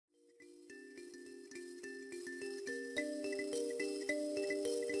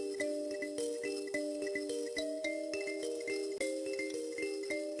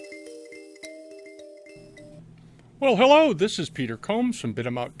Well, hello, this is Peter Combs from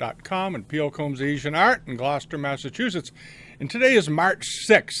Bitamount.com and P.O. Combs Asian Art in Gloucester, Massachusetts. And today is March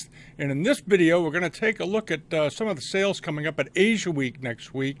 6th. And in this video, we're going to take a look at some of the sales coming up at Asia Week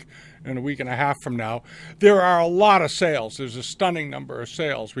next week and a week and a half from now. There are a lot of sales. There's a stunning number of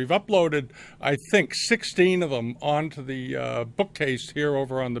sales. We've uploaded, I think, 16 of them onto the bookcase here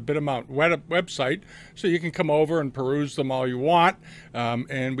over on the Bitamount website, so you can come over and peruse them all you want.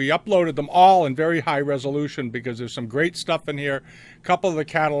 And we uploaded them all in very high resolution because there's some great stuff in here. A couple of the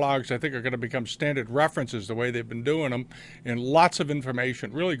catalogs I think are going to become standard references the way they've been doing them, and lots of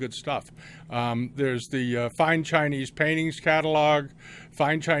information, really good stuff. There's the Fine Chinese Paintings catalog,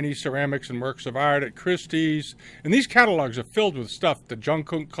 Fine Chinese Ceramics and Works of Art at Christie's, and these catalogs are filled with stuff. The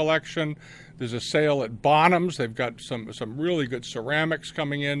Jungkook collection. There's a sale at Bonham's. They've got some really good ceramics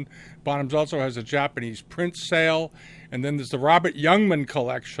coming in. Bonham's also has a Japanese print sale. And then there's the Robert Youngman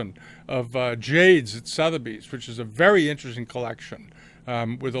collection of Jades at Sotheby's, which is a very interesting collection.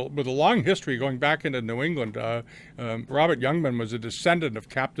 With a long history going back into New England. Robert Youngman was a descendant of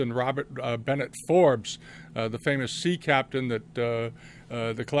Captain Robert Bennett Forbes, the famous sea captain that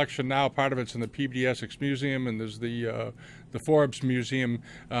the collection now, part of it's in the PBS Essex Museum, and there's the Forbes Museum,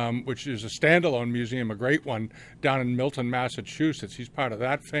 which is a standalone museum, a great one, down in Milton, Massachusetts. He's part of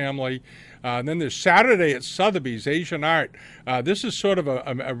that family. And then there's Saturday at Sotheby's, Asian Art. This is sort of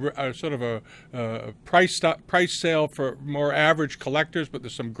a price sale for more average collectors, but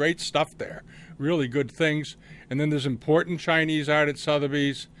there's some great stuff there, really good things. And then there's important Chinese art at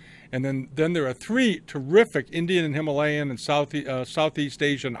Sotheby's. And then there are three terrific Indian and Himalayan and Southeast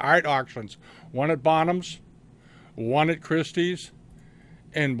Asian art auctions. One at Bonham's, one at Christie's,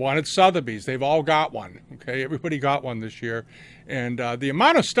 and one at Sotheby's. They've all got one, okay? Everybody got one this year. And the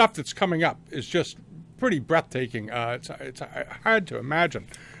amount of stuff that's coming up is just pretty breathtaking. It's hard to imagine.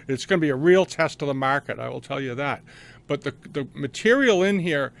 It's going to be a real test of the market, I will tell you that. But the material in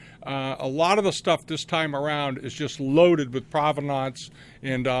here, a lot of the stuff this time around is just loaded with provenance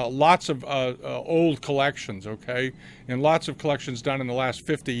and lots of old collections, okay? And lots of collections done in the last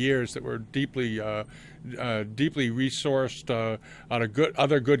 50 years that were deeply resourced out of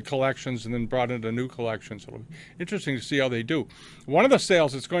other good collections and then brought into new collections. So it'll be interesting to see how they do. One of the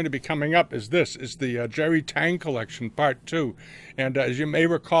sales that's going to be coming up is the Jie Rui Tang collection, Part 2. And as you may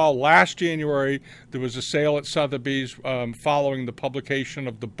recall, last January there was a sale at Sotheby's following the publication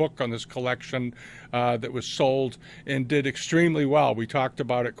of the book on this collection that was sold and did extremely well. We talked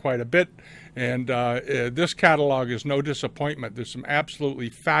about it quite a bit. And this catalog is no disappointment. There's some absolutely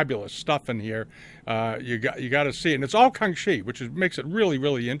fabulous stuff in here. You got to see it. And it's all Kangxi, which makes it really,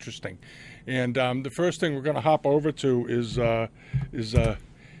 really interesting. And the first thing we're going to hop over to is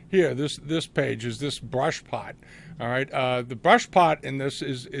here. This page is this brush pot. All right. The brush pot in this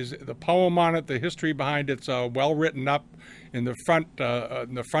is the poem on it. The history behind it's well written up in the front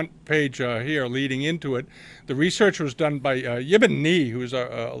page here leading into it. The research was done by Yibin Ni, who's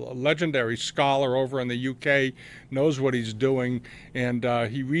a legendary scholar over in the UK, knows what he's doing, and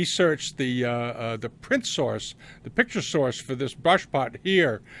he researched the print source, the picture source for this brush pot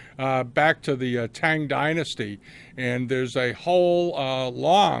here back to the Tang Dynasty. And there's a whole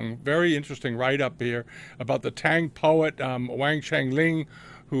long, very interesting write-up here about the Tang poet Wang Chengling,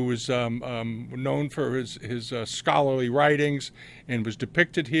 who was known for his scholarly writings and was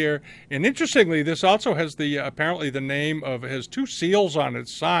depicted here. And interestingly, this also has apparently the name of, has two seals on it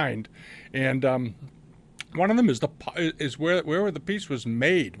signed, and one of them is where the piece was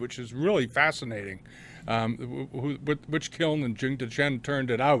made, which is really fascinating. Which kiln in Jingdezhen turned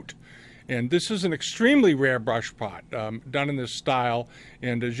it out. And this is an extremely rare brush pot done in this style.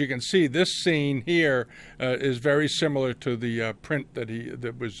 And as you can see, this scene here is very similar to the print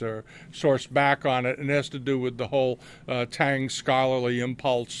that was sourced back on it, and it has to do with the whole Tang scholarly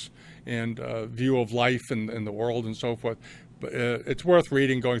impulse and view of life and the world and so forth. But it's worth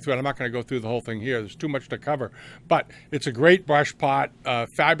reading, going through it. I'm not going to go through the whole thing here. There's too much to cover. But it's a great brush pot,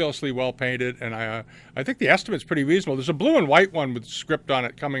 fabulously well painted, and I think the estimate's pretty reasonable. There's a blue and white one with script on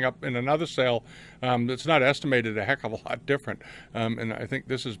it coming up in another sale that's not estimated a heck of a lot different. And I think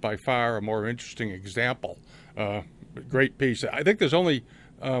this is by far a more interesting example. Great piece. I think there's only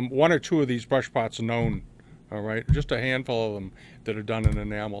one or two of these brush pots known. All right, just a handful of them that are done in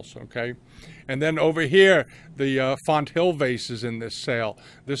enamels, okay? And then over here, the Fonthill vase is in this sale.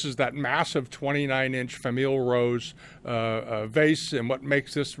 This is that massive 29-inch famille rose vase, and what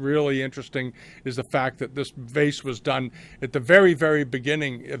makes this really interesting is the fact that this vase was done at the very, very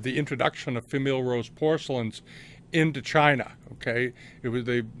beginning of the introduction of famille rose porcelains into China, okay? It was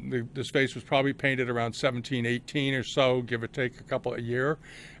this vase was probably painted around 1718 or so, give or take a couple a year.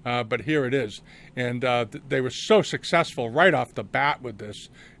 but here it is. And they were so successful right off the bat with this.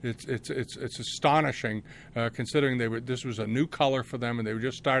 It's astonishing, considering this was a new color for them, and they were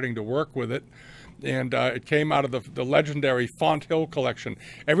just starting to work with it. And it came out of the legendary Fonthill collection.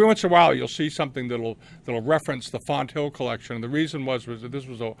 Every once in a while, you'll see something that'll reference the Fonthill collection. And the reason was that this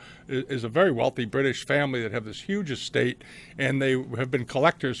is a very wealthy British family that have this huge estate, and they have been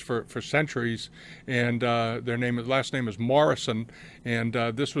collectors for centuries. And their last name is Morrison. And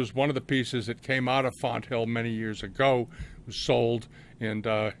this was one of the pieces that came out of Fonthill many years ago. It was sold, and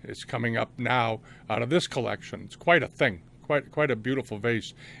it's coming up now out of this collection. It's quite a thing. Quite a beautiful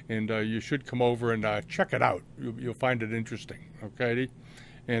vase, and you should come over and check it out. You'll find it interesting. Okay,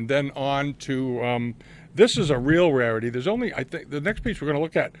 and then on to this is a real rarity. There's only, I think, the next piece we're going to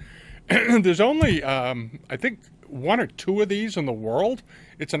look at. There's only I think 1 or 2 of these in the world.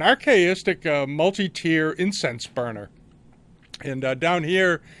 It's an archaistic multi-tier incense burner, and down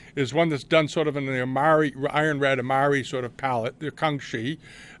here is one that's done sort of in the iron red Amari sort of palette, the Kangxi,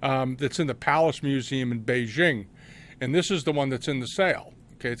 that's in the Palace Museum in Beijing. And this is the one that's in the sale.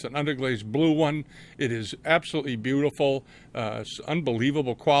 Okay, it's an underglazed blue one. It is absolutely beautiful. It's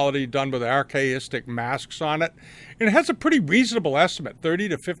unbelievable quality, done with archaistic masks on it. And it has a pretty reasonable estimate, 30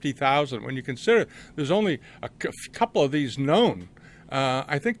 to 50,000. When you consider there's only a couple of these known,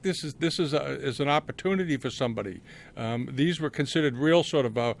 I think this is an opportunity for somebody. These were considered real sort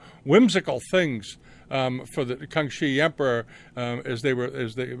of whimsical things for the Kangxi Emperor, as they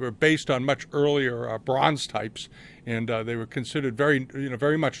were based on much earlier bronze types, and they were considered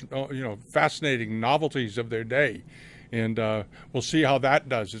very much fascinating novelties of their day. And we'll see how that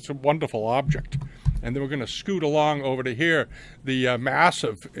does. It's a wonderful object. And then we're going to scoot along over to here, the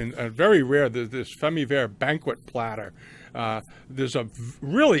massive and very rare, this famille banquet platter. There's a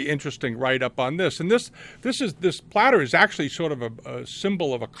really interesting write-up on this, and this platter is actually sort of a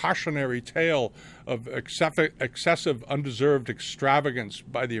symbol of a cautionary tale of excessive, undeserved extravagance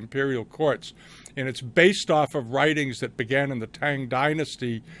by the imperial courts, and it's based off of writings that began in the Tang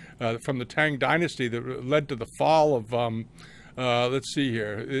Dynasty, from the Tang Dynasty that led to the fall of. Let's see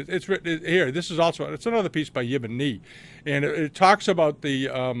here. It's written here. This is also, it's another piece by Yib and Ni, and it talks about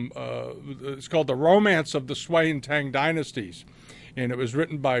it's called The Romance of the Sui and Tang Dynasties, and it was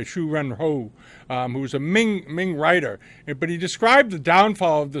written by Xu Renhou, who was a Ming writer, but he described the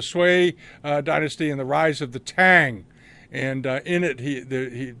downfall of the Sui dynasty and the rise of the Tang, and in it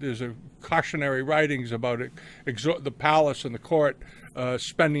there's a cautionary writings about the palace and the court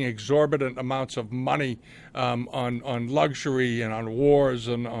spending exorbitant amounts of money on luxury and on wars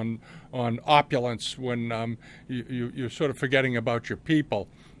and on opulence when you're sort of forgetting about your people.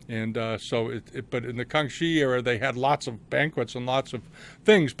 And but in the Kangxi era, they had lots of banquets and lots of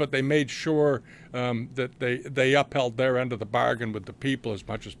things, but they made sure that they upheld their end of the bargain with the people as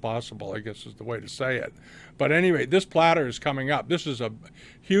much as possible, I guess is the way to say it. But anyway, this platter is coming up. This is a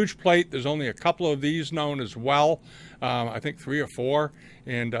huge plate. There's only a couple of these known as well, I think 3 or 4.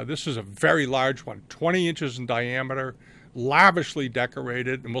 And this is a very large one, 20 inches in diameter, lavishly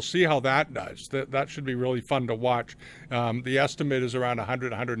decorated, and we'll see how that does. That should be really fun to watch. The estimate is around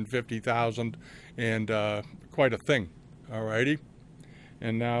 150,000, and quite a thing. Alrighty,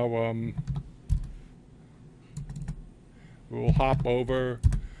 and now we'll hop over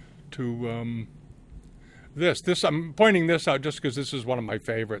to this. I'm pointing this out just because this is one of my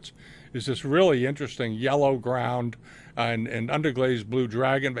favorites. Is this really interesting yellow ground and underglazed blue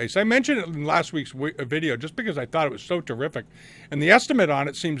dragon vase. I mentioned it in last week's video just because I thought it was so terrific. And the estimate on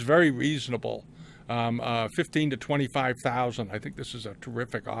it seems very reasonable. 15 to 25,000. I think this is a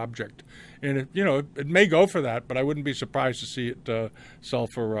terrific object, and it may go for that, but I wouldn't be surprised to see it sell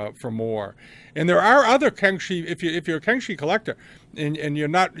for more. And there are other Kangxi. If you're a Kangxi collector, and you're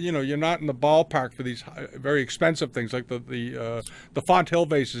not in the ballpark for these very expensive things like the Fonthill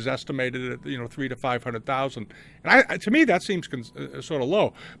vase is estimated at 300,000 to 500,000, and to me that seems sort of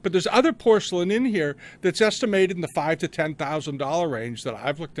low. But there's other porcelain in here that's estimated in the $5,000 to $10,000 range that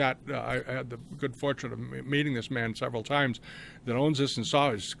I've looked at. I had the good fortune of meeting this man several times that owns this and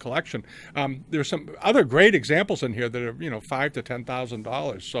saw his collection. There's some other great examples in here that are $5,000 to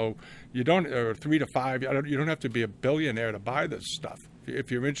 $10,000. So you don't, or 3 to 5. You don't have to be a billionaire to buy this stuff if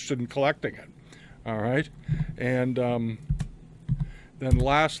you're interested in collecting it. All right, and then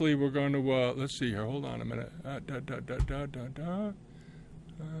lastly, we're going to let's see here. Hold on a minute.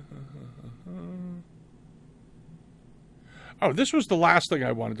 Oh, this was the last thing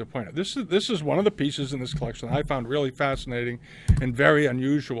I wanted to point out. This is one of the pieces in this collection that I found really fascinating and very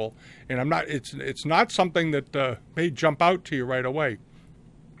unusual. And it's not something that may jump out to you right away.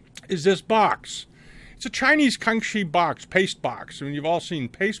 Is this box? It's a Chinese Kangxi box, paste box. I mean, you've all seen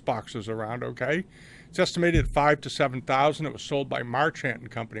paste boxes around, okay? It's estimated at $5,000 to $7,000. It was sold by Marchant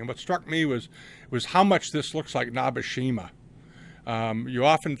and Company. And what struck me was how much this looks like Nabeshima. You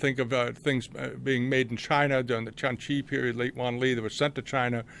often think of things being made in China during the Changqi period, late Wan Li, that were sent to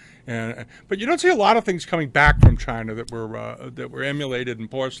China, but you don't see a lot of things coming back from China that were emulated in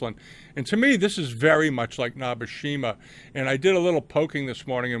porcelain. And to me, this is very much like Nabeshima. And I did a little poking this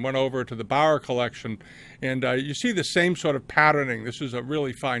morning and went over to the Bauer collection, and you see the same sort of patterning. This is a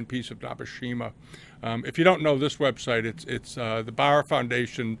really fine piece of Nabeshima. If you don't know this website, it's the Bauer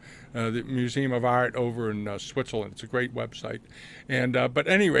Foundation, the Museum of Art over in Switzerland. It's a great website. And but at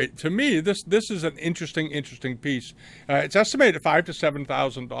any rate, to me, this is an interesting piece. It's estimated at $5,000 to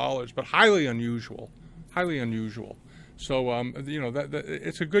 $7,000, but highly unusual. Highly unusual. So, you know,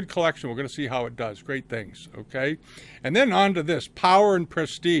 it's a good collection. We're going to see how it does. Great things, okay? And then on to this, Power and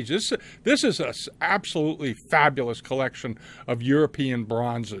Prestige. This is an absolutely fabulous collection of European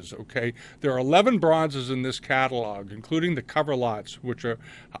bronzes, okay? There are 11 bronzes in this catalog, including the cover lots, which are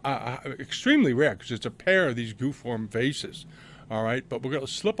extremely rare because it's a pair of these Gu-form vases, all right? But we're going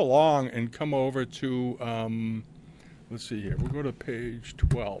to slip along and come over to... let's see here. We'll go to page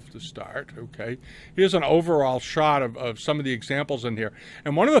 12 to start, okay? Here's an overall shot of some of the examples in here.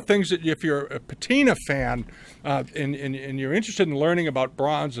 And one of the things that if you're a patina fan and you're interested in learning about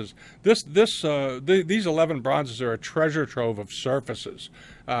bronzes, these 11 bronzes are a treasure trove of surfaces.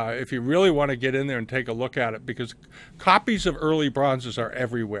 If you really want to get in there and take a look at it, because copies of early bronzes are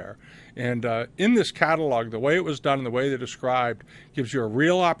everywhere. And in this catalog, the way it was done and the way they're described gives you a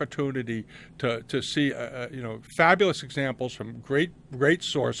real opportunity to see you know, fabulous examples from great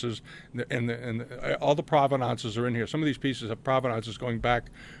sources, and all the provenances are in here. Some of these pieces have provenances going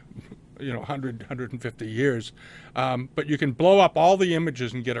back, you know, 150 years. But you can blow up all the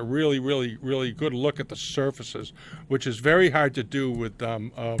images and get a really good look at the surfaces, which is very hard to do with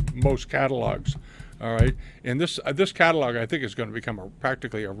most catalogs. All right, and this catalog, I think, is going to become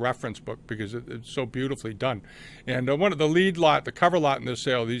practically a reference book because it's so beautifully done. And one of the cover lot in this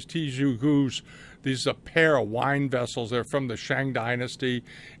sale, these Tizhu Gus, these are a pair of wine vessels. They're from the Shang Dynasty,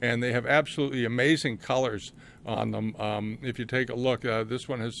 and they have absolutely amazing colors on them. If you take a look, this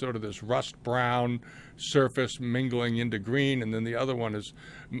one has sort of this rust brown surface mingling into green, and then the other one is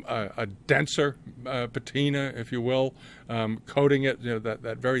a denser patina, if you will, coating it, you know,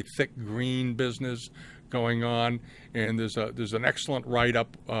 that very thick green business going on. And there's an excellent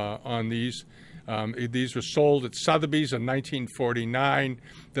write-up on these. These were sold at Sotheby's in 1949.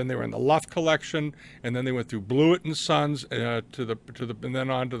 Then they were in the Luff collection, and then they went through Blewett and Sons and then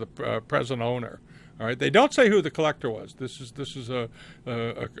on to the present owner. All right, they don't say who the collector was. This is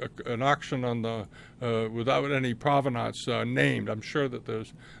an auction on the without any provenance named. I'm sure that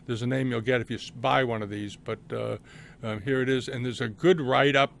there's a name you'll get if you buy one of these, but here it is, and there's a good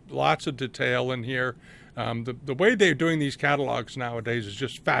write-up, lots of detail in here. The way they're doing these catalogs nowadays is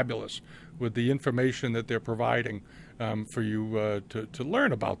just fabulous with the information that they're providing for you to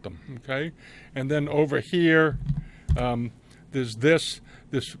learn about them. Okay, and then over here. There's this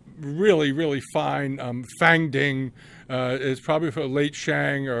really fine Fangding. It's probably for late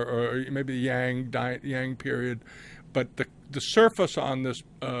Shang or maybe the Yang period, but the surface on this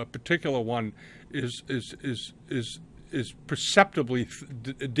particular one is perceptibly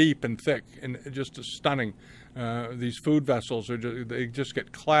deep and thick and just stunning. These food vessels they just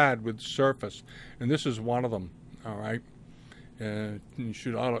get clad with surface, and this is one of them. All right. You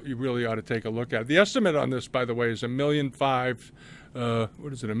really ought to take a look at it. The estimate on this, by the way, is $1.5 million.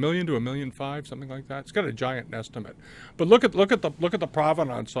 What is it? $1 million to $1.5 million, something like that. It's got a giant estimate. But look at the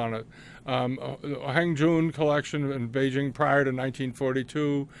provenance on it. Hangjun collection in Beijing prior to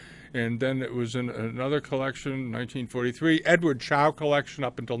 1942, and then it was in another collection in 1943. Edward Chow collection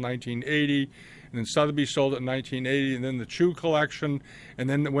up until 1980. And then Sotheby's sold it in 1980, and then the Chu collection, and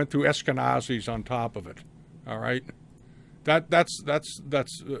then it went through Eskenazis on top of it. All right. That's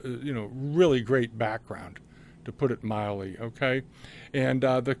you know, really great background, to put it mildly. Okay, and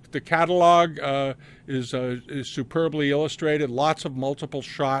the catalog is superbly illustrated. Lots of multiple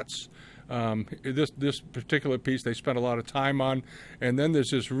shots. This particular piece they spent a lot of time on, and then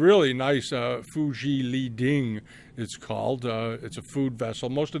there's this really nice Fuji Li Ding. It's called. It's a food vessel.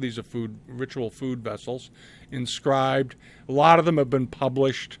 Most of these are ritual food vessels, inscribed. A lot of them have been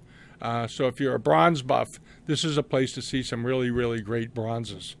published. So if you're a bronze buff, this is a place to see some really great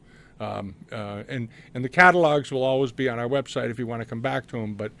bronzes. And the catalogs will always be on our website if you want to come back to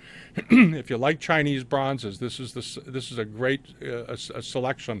them. But if you like Chinese bronzes, this is a great a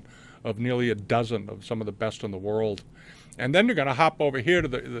selection of nearly a dozen of some of the best in the world. And then you're going to hop over here to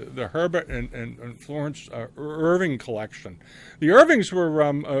the Herbert and Florence Irving collection. The Irvings were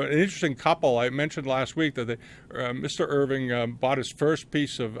an interesting couple. I mentioned last week that Mr. Irving bought his first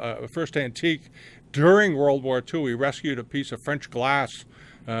piece of first antique during World War II. He rescued a piece of French glass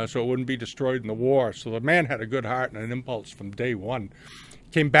so it wouldn't be destroyed in the war. So the man had a good heart and an impulse from day one.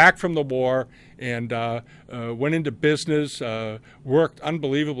 Came back from the war and went into business, worked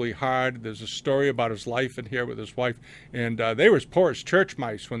unbelievably hard. There's a story about his life in here with his wife. And they were as poor as church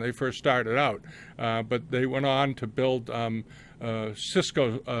mice when they first started out. But they went on to build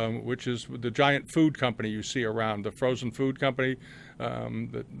Cisco, which is the giant food company you see around, the frozen food company.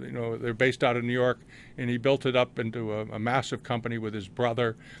 That, you know, they're based out of New York. And he built it up into a massive company with his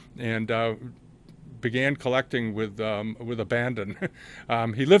brother. And began collecting with abandon.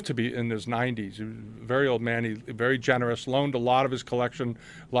 He lived to be in his 90s. He was a very old man. He very generous. Loaned a lot of his collection.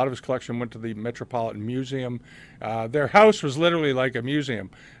 A lot of his collection went to the Metropolitan Museum. Their house was literally like a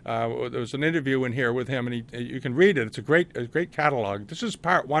museum. There was an interview in here with him, and you can read it. It's a great catalog. This is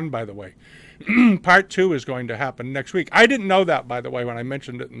part 1, by the way. Part 2 is going to happen next week. I didn't know that, by the way, when I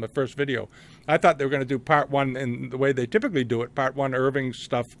mentioned it in the first video. I thought they were going to do part 1 in the way they typically do it. Part 1 Irving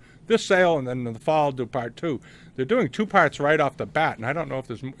stuff this sale, and then in the fall do part 2. They're doing 2 parts right off the bat, and I don't know if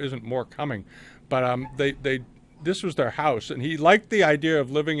there isn't more coming. But this was their house, and he liked the idea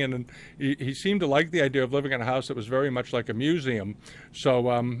of living in, he seemed to like the idea of living in a house that was very much like a museum.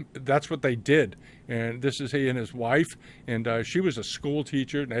 So that's what they did. And this is he and his wife, and she was a school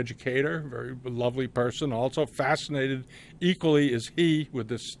teacher, an educator, very lovely person, also fascinated equally as he with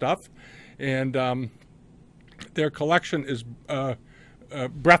this stuff. And their collection is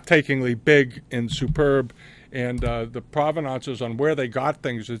breathtakingly big and superb, and the provenances on where they got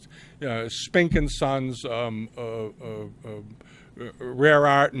things is Spink and Sons, Rare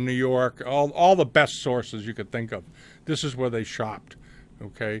Art in New York, all the best sources you could think of. This is where they shopped.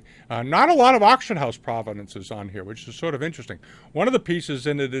 Okay, not a lot of auction house provenances on here, which is sort of interesting. One of the pieces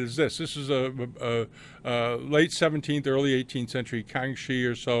in it is this. This is a late 17th, early 18th century Kangxi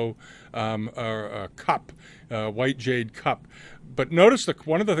or so a cup, white jade cup. But notice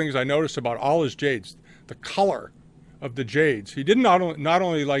one of the things I noticed about all his jades, the color of the jades. He didn't not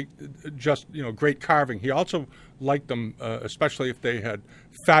only like just great carving. He also liked them, especially if they had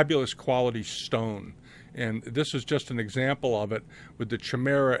fabulous quality stone. And this is just an example of it with the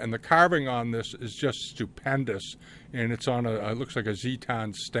chimera, and the carving on this is just stupendous. And it's on it looks like a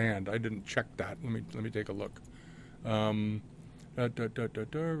Zeton stand. I didn't check that. Let me take a look. Right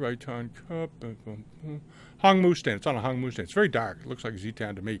hand cup, hung moose stand. It's on a hung moose stand. It's very dark. It looks like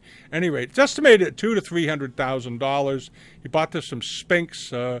Zeton to me. Anyway, it's estimated at $200,000 to $300,000. He bought this from Spinks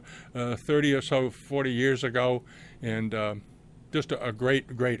 30 or so, 40 years ago, and just a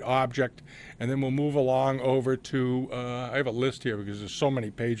great object. And then we'll move along over to, I have a list here because there's so many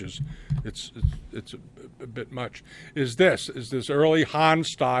pages. It's a bit much. Is this early Han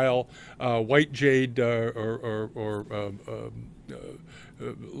style white jade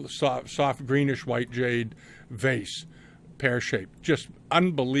soft greenish white jade vase, pear-shaped, just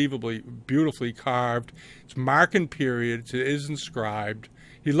unbelievably beautifully carved. It's mark and period. It is inscribed.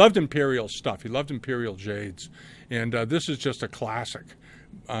 He loved imperial stuff. He loved imperial jades. And this is just a classic,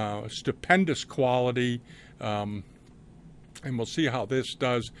 stupendous quality, and we'll see how this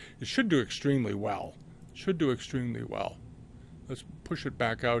does. It should do extremely well. Should do extremely well. Let's push it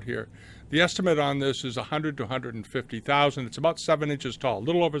back out here. The estimate on this is $100,000 to $150,000. It's about 7 inches tall, a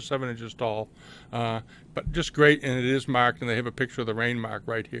little over 7 inches tall, but just great. And it is marked, and they have a picture of the rain mark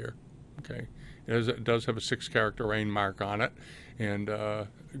right here. Okay, it does have a 6-character rain mark on it, and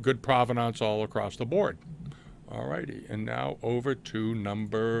good provenance all across the board. Alrighty, and now over to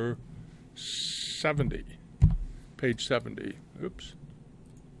number 70, page 70. Oops.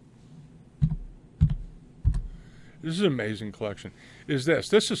 This is an amazing collection. This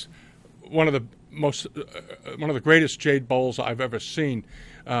is one of the greatest jade bowls I've ever seen.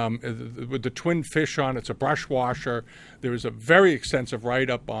 With the twin fish on, it's a brush washer. There is a very extensive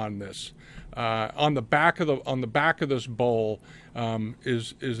write-up on this. On the back of this bowl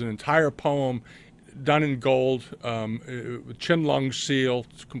is an entire poem done in gold, Qinlong seal.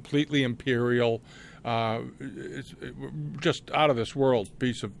 It's completely imperial. It's just out of this world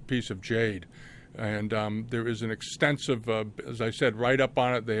piece of jade. And there is an extensive, as I said, write-up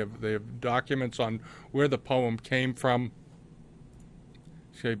on it. They have documents on where the poem came from.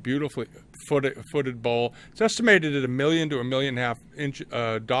 Okay, beautifully footed bowl. It's estimated at $1 million to $1.5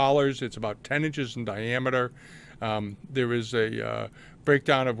 million. It's about 10 inches in diameter. There is a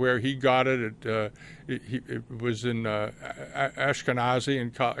breakdown of where he got it. It was in Ashkenazi,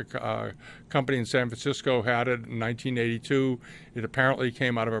 and company in San Francisco had it in 1982. It apparently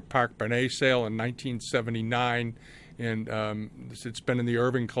came out of a Park Bernet sale in 1979, and it's been in the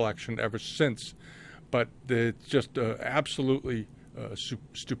Irving collection ever since. But it's just absolutely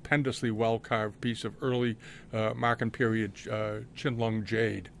stupendously well-carved piece of early Marken period Qianlong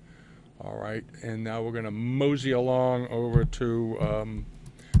jade. All right, and now we're going to mosey along over to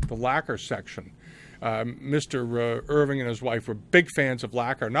the lacquer section. Mr. Irving and his wife were big fans of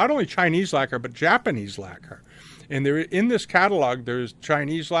lacquer, not only Chinese lacquer, but Japanese lacquer. And there, in this catalog, there's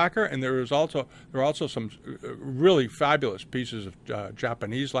Chinese lacquer, and there are also some really fabulous pieces of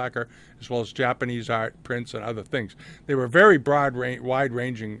Japanese lacquer, as well as Japanese art, prints, and other things. They were a very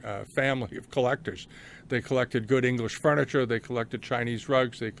wide-ranging family of collectors. They collected good English furniture, they collected Chinese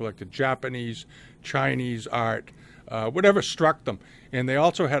rugs, they collected Japanese, Chinese art, whatever struck them. And they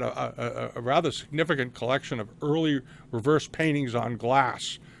also had a rather significant collection of early reverse paintings on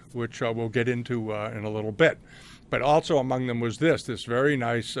glass, which we'll get into in a little bit. But also among them was this very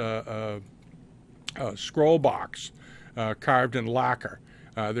nice scroll box carved in lacquer.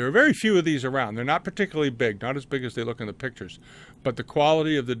 There are very few of these around. They're not particularly big, not as big as they look in the pictures, but the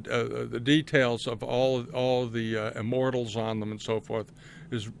quality of the details of all of the immortals on them and so forth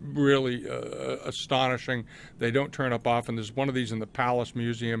is really astonishing. They don't turn up often. There's one of these in the Palace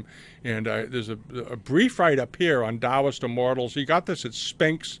Museum, and there's a brief write-up here on Taoist immortals. He got this at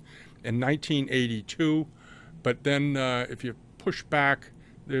Spinks in 1982, but then if you push back,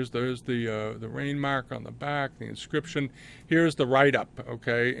 there's the rain mark on the back, the inscription. Here's the write-up,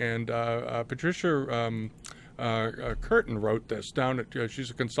 okay? And Patricia Curtin wrote this down at,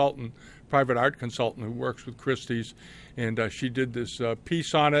 she's a consultant, private art consultant who works with Christie's, and she did this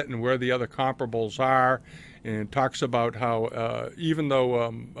piece on it and where the other comparables are, and talks about how even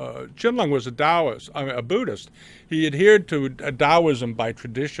though Qianlong was a Taoist, a Buddhist, he adhered to Taoism by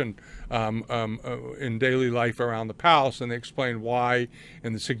tradition in daily life around the palace, and they explain why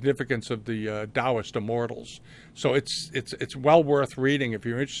and the significance of the Taoist immortals. So it's well worth reading if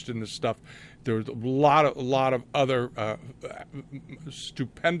you're interested in this stuff. There's a lot of other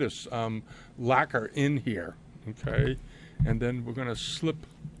stupendous lacquer in here. Okay, and then we're going to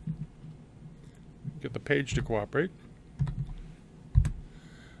get the page to cooperate.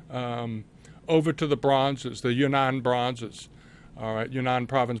 Over to the bronzes, the Yunnan bronzes. All right, Yunnan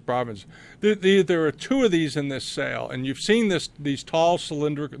province. There are two of these in this sale, and you've seen these tall,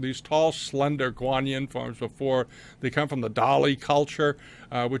 slender Guanyin forms before. They come from the Dali culture,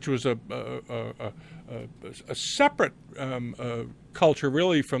 which was a separate culture,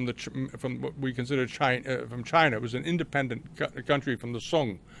 really, from what we consider from China. It was an independent country from the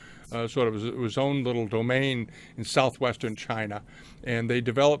Song. Sort of its own little domain in southwestern China, and they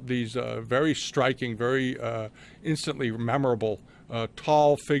developed these very striking, very instantly memorable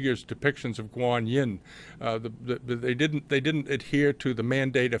tall figures, depictions of Guanyin. They didn't adhere to the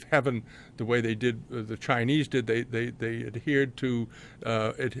mandate of heaven the way they did the Chinese did. They adhered to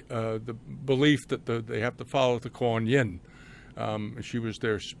the belief that they have to follow the Guanyin. She was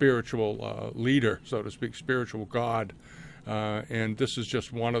their spiritual leader, so to speak, spiritual god. And this is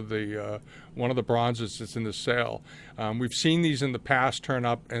just one of the bronzes that's in the sale. We've seen these in the past turn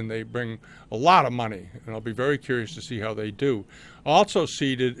up, and they bring a lot of money, and I'll be very curious to see how they do. Also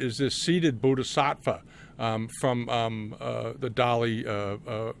seated is this seated Bodhisattva from the Dali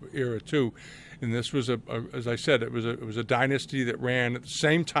era too, and this was as I said, it was a dynasty that ran at the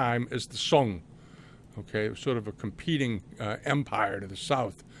same time as the Song. Okay, it was sort of a competing empire to the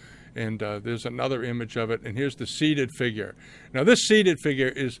south. And there's another image of it, and here's the seated figure. Now, this seated figure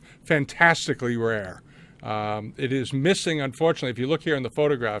is fantastically rare. It is missing, unfortunately. If you look here in the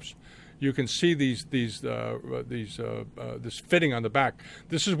photographs, you can see this fitting on the back.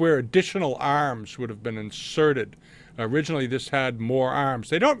 This is where additional arms would have been inserted. Originally, this had more arms.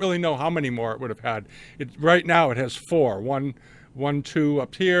 They don't really know how many more it would have had. Right now, it has four. One, two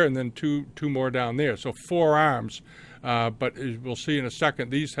up here, and then two more down there. So 4 arms. But as we'll see in a second,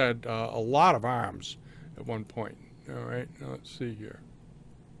 these had a lot of arms at one point. All right, now let's see here.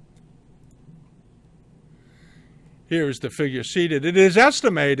 Here is the figure seated. It is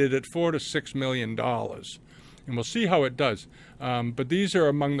estimated at $4 to $6 million, and we'll see how it does. But these are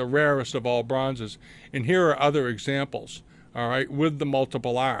among the rarest of all bronzes, and here are other examples. all right, with the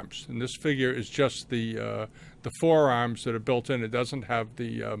multiple arms. And this figure is just the forearms that are built in. It doesn't have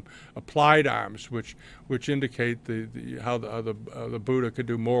the applied arms, which indicate how the Buddha could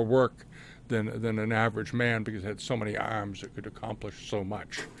do more work than an average man, because it had so many arms it could accomplish so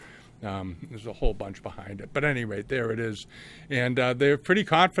much. There's a whole bunch behind it. But anyway, there it is. And they're pretty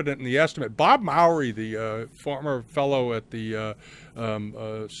confident in the estimate. Bob Mowry, the former fellow at the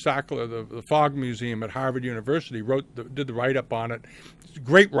Sackler, the Fogg Museum at Harvard University, did the write-up on it. He's a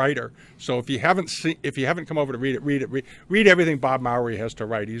great writer. So if you haven't come over to read it, read everything Bob Mowry has to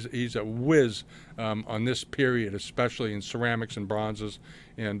write. He's a whiz on this period, especially in ceramics and bronzes,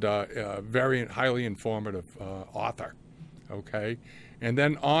 and very highly informative author. Okay. And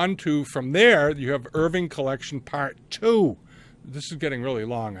then on to, from there, you have Irving Collection Part 2. This is getting really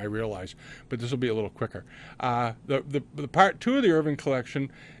long, I realize, but this will be a little quicker. The Part 2 of the Irving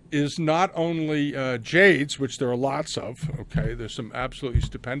Collection is not only jades, which there are lots of, okay? There's some absolutely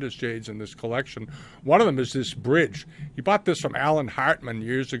stupendous jades in this collection. One of them is this bridge. He bought this from Alan Hartman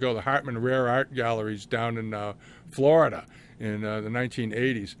years ago, the Hartman Rare Art Galleries down in Florida in the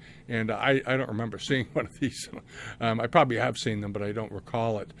 1980s, and I don't remember seeing one of these. I probably have seen them, but I don't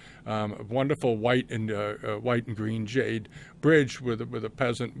recall it. A wonderful white and green jade bridge with a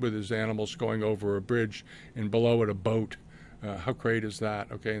peasant with his animals going over a bridge, and below it a boat. How great is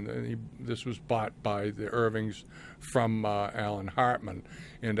that? Okay, and this was bought by the Irvings from Alan Hartman.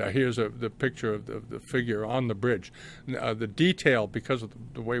 And here's the picture of the figure on the bridge. The detail, because of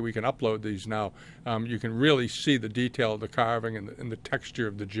the way we can upload these now, you can really see the detail of the carving and the texture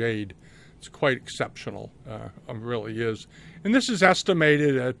of the jade. It's quite exceptional, it really is. And this is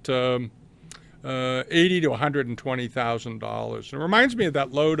estimated at $80,000 to $120,000. It reminds me of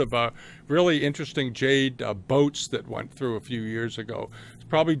that load of really interesting jade boats that went through a few years ago. It's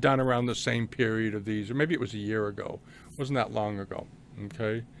probably done around the same period of these, or maybe it was a year ago. It wasn't that long ago.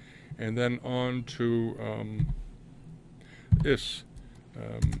 Okay, and then on to this.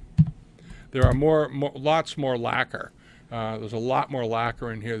 There are lots more lacquer. There's a lot more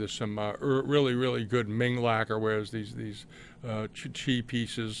lacquer in here. There's some really good Ming lacquer, whereas these chi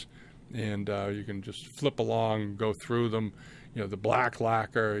pieces. And you can just flip along, go through them. You know, the black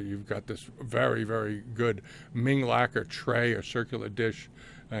lacquer, you've got this very good Ming lacquer tray or circular dish,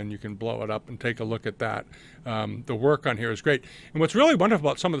 and you can blow it up and take a look at that. The work on here is great. And what's really wonderful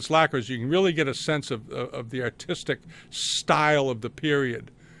about some of this lacquer is you can really get a sense of the artistic style of the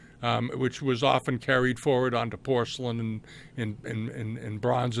period, which was often carried forward onto porcelain and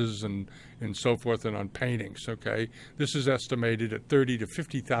bronzes and so forth, and on paintings. Okay, this is estimated at $30,000 to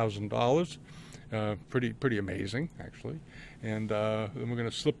 $50,000. Pretty amazing, actually. And then we're going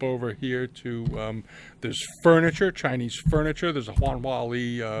to slip over here to there's furniture, Chinese furniture. There's a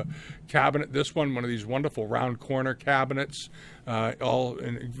Huanhuali cabinet. This one of these wonderful round corner cabinets, all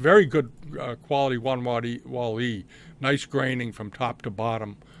in very good quality Huanhuali. Nice graining from top to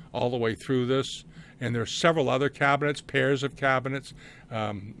bottom all the way through this. And there are several other cabinets, pairs of cabinets,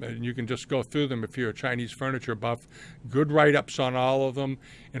 and you can just go through them if you're a Chinese furniture buff. Good write-ups on all of them.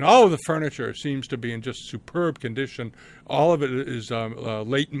 And all of the furniture seems to be in just superb condition. All of it is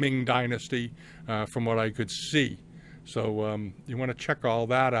late Ming Dynasty, from what I could see. So you want to check all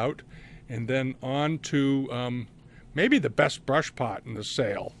that out. And then on to maybe the best brush pot in the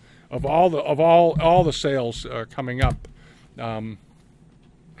sale of all the sales coming up. Let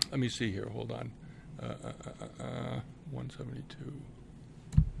me see here. Hold on. 172.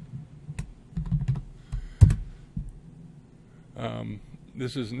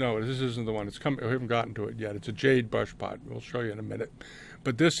 This isn't the one. It's coming. We haven't gotten to it yet. It's a jade brush pot. We'll show you in a minute.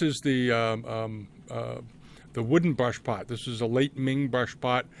 But this is the wooden brush pot. This is a late Ming brush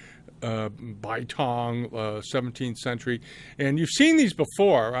pot. Bai Tong, 17th century, and you've seen these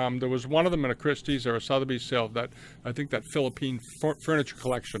before. There was one of them in a Christie's or a Sotheby's sale, that I think that Philippine furniture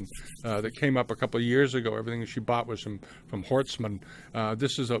collection that came up a couple of years ago. Everything she bought was from Hortsman.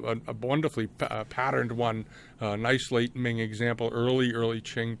 This is a wonderfully patterned one, nice late Ming example, early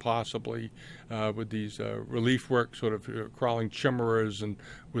Qing possibly, with these relief work, sort of crawling chimeras and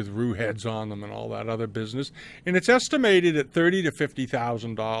with roux heads on them and all that other business. And it's estimated at $30,000 to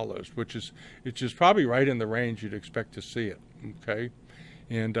 $50,000, which is probably right in the range you'd expect to see it. Okay.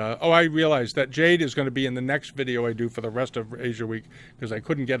 And I realized that jade is going to be in the next video I do for the rest of Asia Week, because I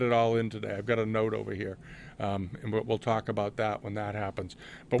couldn't get it all in today. I've got a note over here. And we'll talk about that when that happens.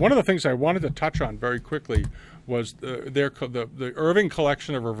 But one of the things I wanted to touch on very quickly was the Irving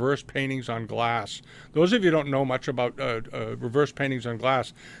collection of reverse paintings on glass. Those of you who don't know much about reverse paintings on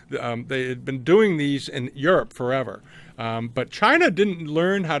glass, they had been doing these in Europe forever. But China didn't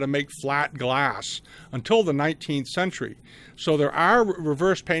learn how to make flat glass until the 19th century. So there are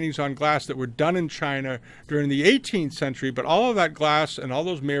reverse paintings on glass that were done in China during the 18th century, but all of that glass and all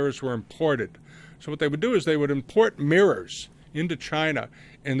those mirrors were imported. So what they would do is they would import mirrors into China,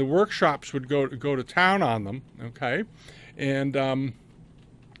 and the workshops would go to town on them, okay? And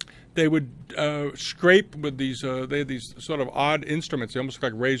they would scrape with these, they had these sort of odd instruments, they almost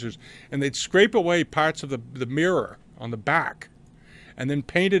look like razors, and they'd scrape away parts of the mirror on the back and then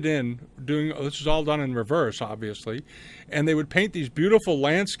paint it in, this is all done in reverse, obviously, and they would paint these beautiful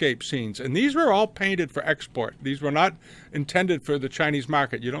landscape scenes. And these were all painted for export. These were not intended for the Chinese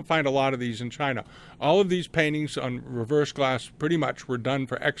market. You don't find a lot of these in China. All of these paintings on reverse glass pretty much were done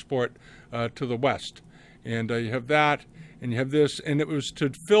for export to the West. And you have that, and you have this, and it was to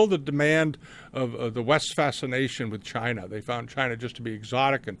fill the demand of the West's fascination with China. They found China just to be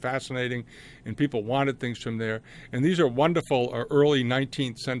exotic and fascinating, and people wanted things from there. And these are wonderful early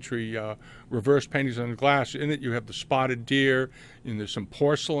 19th century reverse paintings on glass. In it, you have the spotted deer, and there's some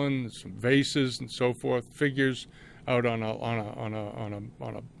porcelain, some vases, and so forth, figures out on a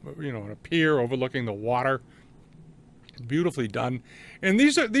pier overlooking the water. Beautifully done. And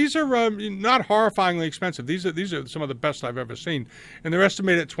these are not horrifyingly expensive. These are some of the best I've ever seen, and they're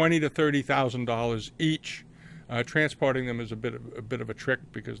estimated at $20,000 to $30,000 each. Transporting them is a bit of a trick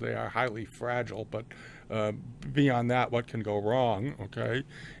because they are highly fragile, but beyond that, what can go wrong? Okay.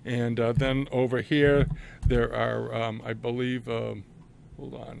 And then over here there are I believe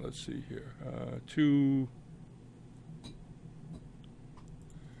hold on, let's see here,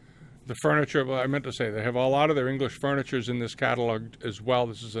 the furniture, well, I meant to say, they have a lot of their English furnitures in this catalog as well.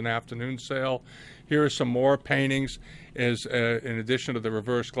 This is an afternoon sale. Here are some more paintings in addition to the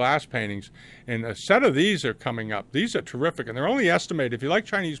reverse glass paintings. And a set of these are coming up. These are terrific, and they're only estimated, if you like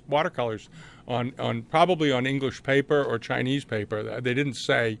Chinese watercolors, probably on English paper or Chinese paper. They didn't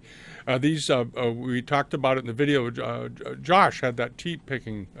say. We talked about it in the video. Josh had that tea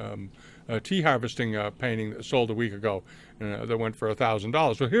harvesting painting that sold a week ago that went for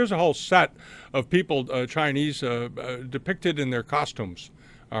 $1,000. So here's a whole set of people, Chinese, depicted in their costumes.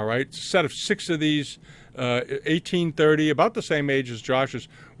 All right, it's a set of 6 of these, 1830, about the same age as Josh's,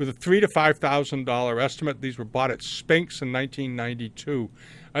 with a $3,000 to $5,000 estimate. These were bought at Spinks in 1992.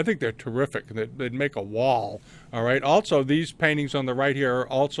 I think they're terrific. They'd make a wall. All right. Also, these paintings on the right here are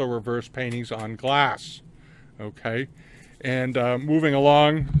also reverse paintings on glass. Okay. And moving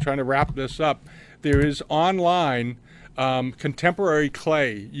along, trying to wrap this up, there is online contemporary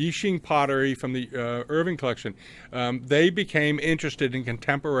clay, Yixing pottery from the Irving collection. They became interested in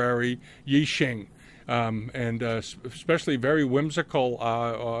contemporary Yixing, and especially very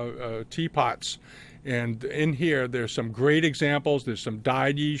whimsical teapots. And in here, there's some great examples. There's some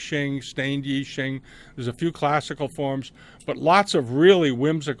dyed Yixing, stained Yixing. There's a few classical forms, but lots of really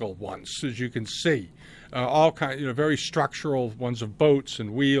whimsical ones, as you can see. All kind, very structural ones of boats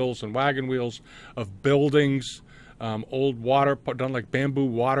and wheels and wagon wheels, of buildings, old water, done like bamboo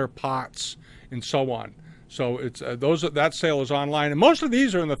water pots, and so on. So it's that sale is online, and most of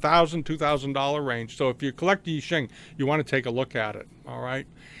these are in the $1,000, $2,000 range. So if you collect Yixing, you want to take a look at it. All right.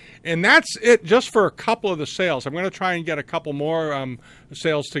 And that's it just for a couple of the sales. I'm going to try and get a couple more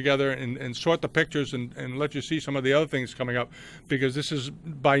sales together and sort the pictures and let you see some of the other things coming up, because this is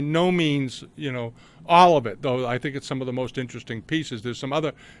by no means, all of it, though I think it's some of the most interesting pieces. There's some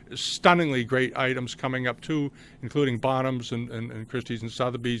other stunningly great items coming up too, including Bonhams and Christie's and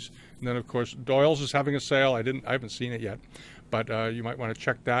Sotheby's. And then, of course, Doyle's is having a sale. I haven't seen it yet, but you might want to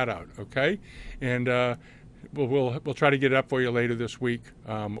check that out, okay? And we'll try to get it up for you later this week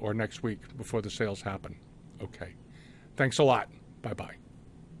or next week before the sales happen. Okay. Thanks a lot. Bye-bye.